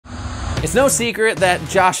It's no secret that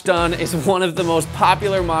Josh Dun is one of the most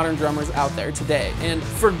popular modern drummers out there today, and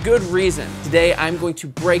for good reason. Today I'm going to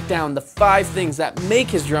break down the 5 things that make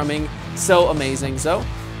his drumming so amazing, so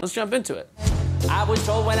let's jump into it. I was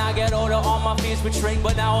told when I get older all my fears would shrink,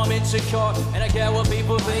 but now I'm insecure and I care what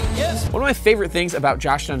people think, yes. One of my favorite things about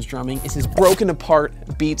Josh Dun's drumming is his broken apart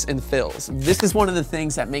beats and fills. This is one of the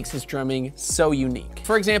things that makes his drumming so unique.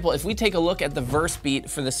 For example, if we take a look at the verse beat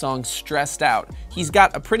for the song Stressed Out, he's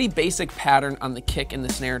got a pretty basic pattern on the kick and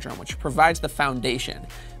the snare drum, which provides the foundation.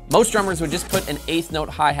 Most drummers would just put an 8th note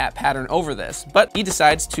hi-hat pattern over this, but he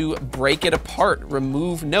decides to break it apart,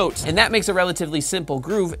 remove notes, and that makes a relatively simple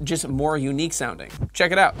groove just more unique sounding.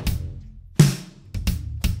 Check it out.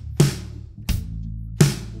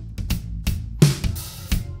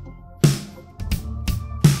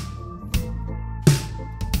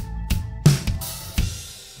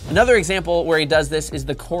 Another example where he does this is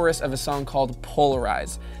the chorus of a song called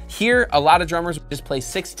Polarize. Here, a lot of drummers just play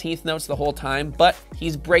 16th notes the whole time, but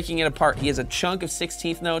he's breaking it apart. He has a chunk of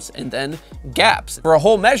 16th notes and then gaps. For a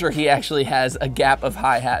whole measure, he actually has a gap of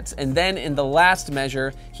hi-hats. And then in the last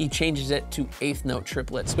measure, he changes it to 8th note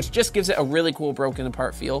triplets, which just gives it a really cool broken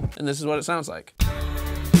apart feel. And this is what it sounds like.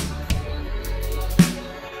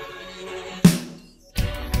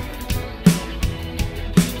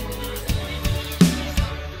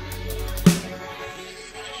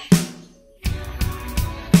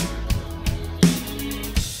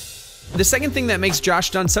 The second thing that makes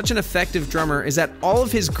Josh Dun such an effective drummer is that all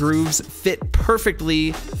of his grooves fit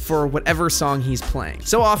perfectly for whatever song he's playing.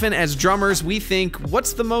 So often as drummers, we think,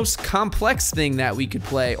 what's the most complex thing that we could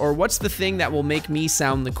play? Or what's the thing that will make me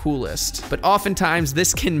sound the coolest? But oftentimes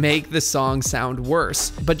this can make the song sound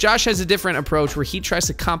worse. But Josh has a different approach where he tries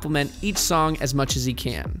to complement each song as much as he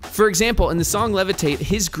can. For example, in the song Levitate,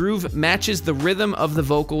 his groove matches the rhythm of the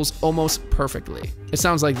vocals almost perfectly. It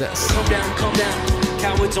sounds like this. Calm down, calm down.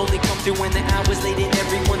 Cowards only come through when the hour's late and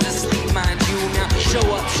everyone's asleep, mind you. Now show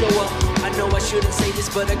up, show up. I know I shouldn't say this,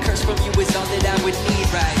 but a curse from you is all that I would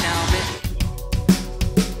need right now, man.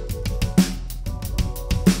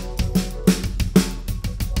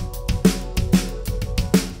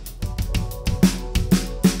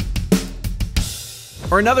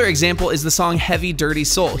 Or another example is the song Heavy Dirty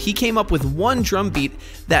Soul. He came up with one drum beat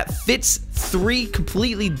that fits 3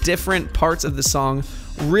 completely different parts of the song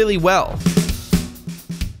really well.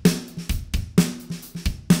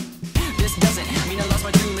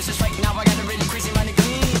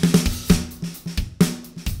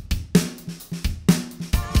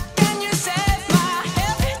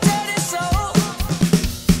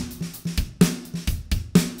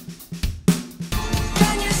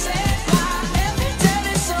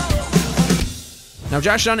 Now,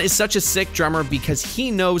 Josh Dun is such a sick drummer because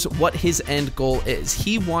he knows what his end goal is.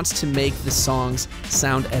 He wants to make the songs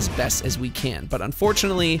sound as best as we can. But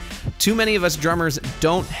unfortunately, too many of us drummers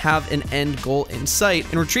don't have an end goal in sight.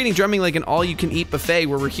 And we're treating drumming like an all-you-can-eat buffet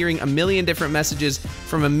where we're hearing a million different messages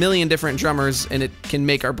from a million different drummers, and it can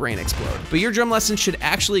make our brain explode. But your drum lesson should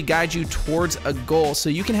actually guide you towards a goal so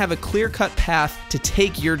you can have a clear-cut path to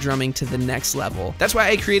take your drumming to the next level. That's why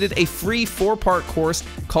I created a free 4-part course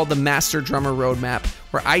called the Master Drummer Roadmap,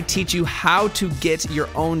 where I teach you how to get your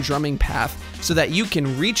own drumming path so that you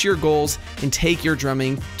can reach your goals and take your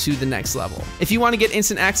drumming to the next level. If you want to get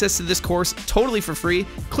instant access to this course totally for free,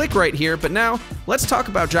 click right here. But now, let's talk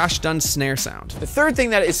about Josh Dun's snare sound. The third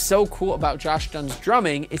thing that is so cool about Josh Dun's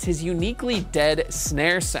drumming is his uniquely dead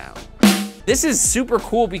snare sound. This is super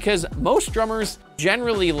cool because most drummers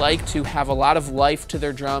generally like to have a lot of life to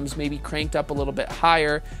their drums, maybe cranked up a little bit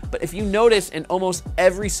higher. But if you notice in almost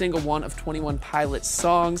every single one of 21 Pilots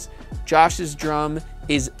songs, Josh's drum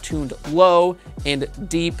is tuned low and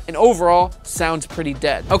deep and overall sounds pretty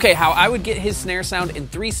dead. Okay, how I would get his snare sound in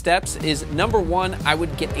 3 steps is number 1, I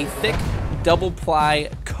would get a thick double ply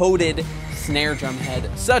coated snare drum head,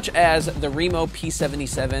 such as the Remo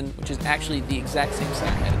P77, which is actually the exact same snare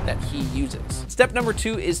head that he uses. Step number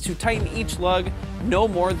 2 is to tighten each lug no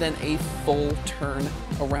more than a full turn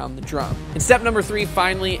around the drum. And step number 3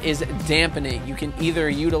 finally is dampening. You can either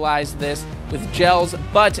utilize this with gels,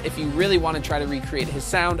 but if you really want to try to recreate his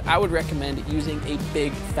sound, I would recommend using a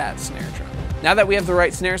big fat snare drum. Now that we have the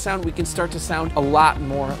right snare sound, we can start to sound a lot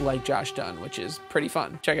more like Josh Dun, which is pretty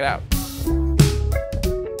fun. Check it out.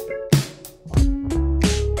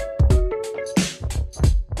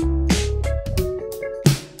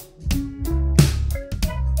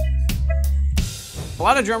 A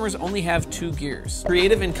lot of drummers only have two gears,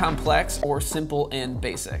 creative and complex, or simple and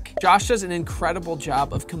basic. Josh does an incredible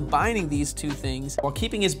job of combining these two things while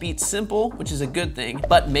keeping his beats simple, which is a good thing,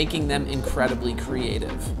 but making them incredibly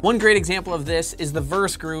creative. One great example of this is the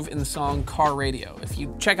verse groove in the song Car Radio. If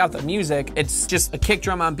you check out the music, it's just a kick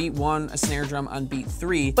drum on beat 1, a snare drum on beat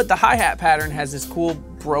 3, but the hi-hat pattern has this cool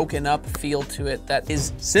broken up feel to it that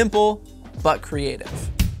is simple but creative.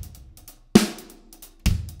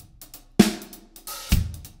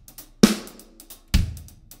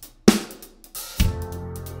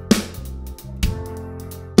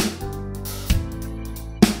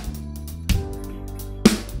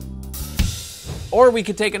 Or we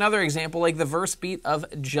could take another example like the verse beat of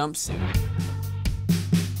Jumpsuit.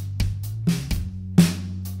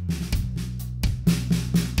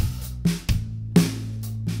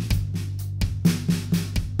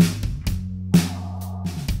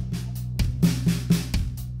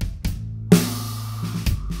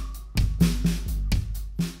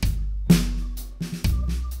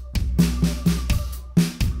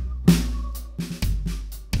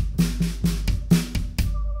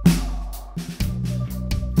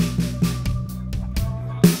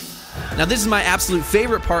 Now this is my absolute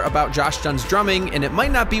favorite part about Josh Dunn's drumming, and it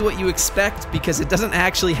might not be what you expect because it doesn't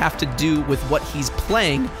actually have to do with what he's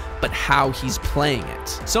playing, but how he's playing it.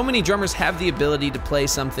 So many drummers have the ability to play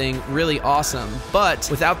something really awesome, but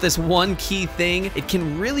without this one key thing, it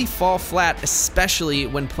can really fall flat, especially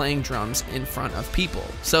when playing drums in front of people.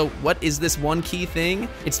 So what is this one key thing?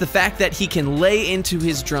 It's the fact that he can lay into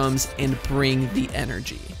his drums and bring the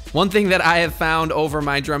energy. One thing that I have found over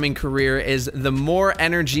my drumming career is the more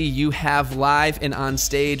energy you have live and on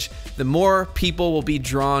stage, the more people will be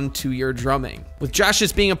drawn to your drumming. With Josh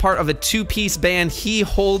just being a part of a two-piece band, he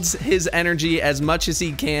holds his energy as much as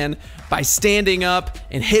he can by standing up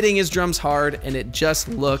and hitting his drums hard, and it just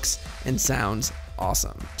looks and sounds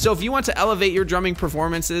awesome. So if you want to elevate your drumming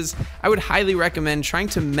performances, I would highly recommend trying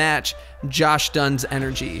to match Josh Dunn's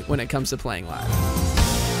energy when it comes to playing live.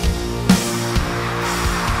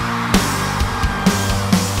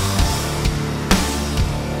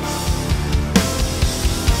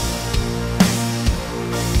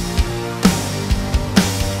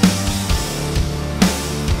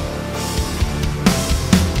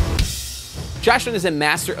 Josh Dunn is a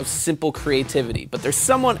master of simple creativity, but there's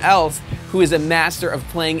someone else who is a master of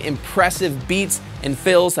playing impressive beats and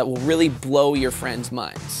fills that will really blow your friends'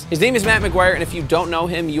 minds. His name is Matt McGuire, and if you don't know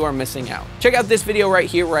him, you are missing out. Check out this video right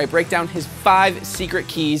here where I break down his 5 secret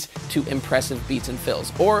keys to impressive beats and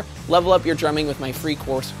fills, or level up your drumming with my free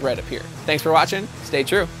course right up here. Thanks for watching, stay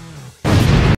true.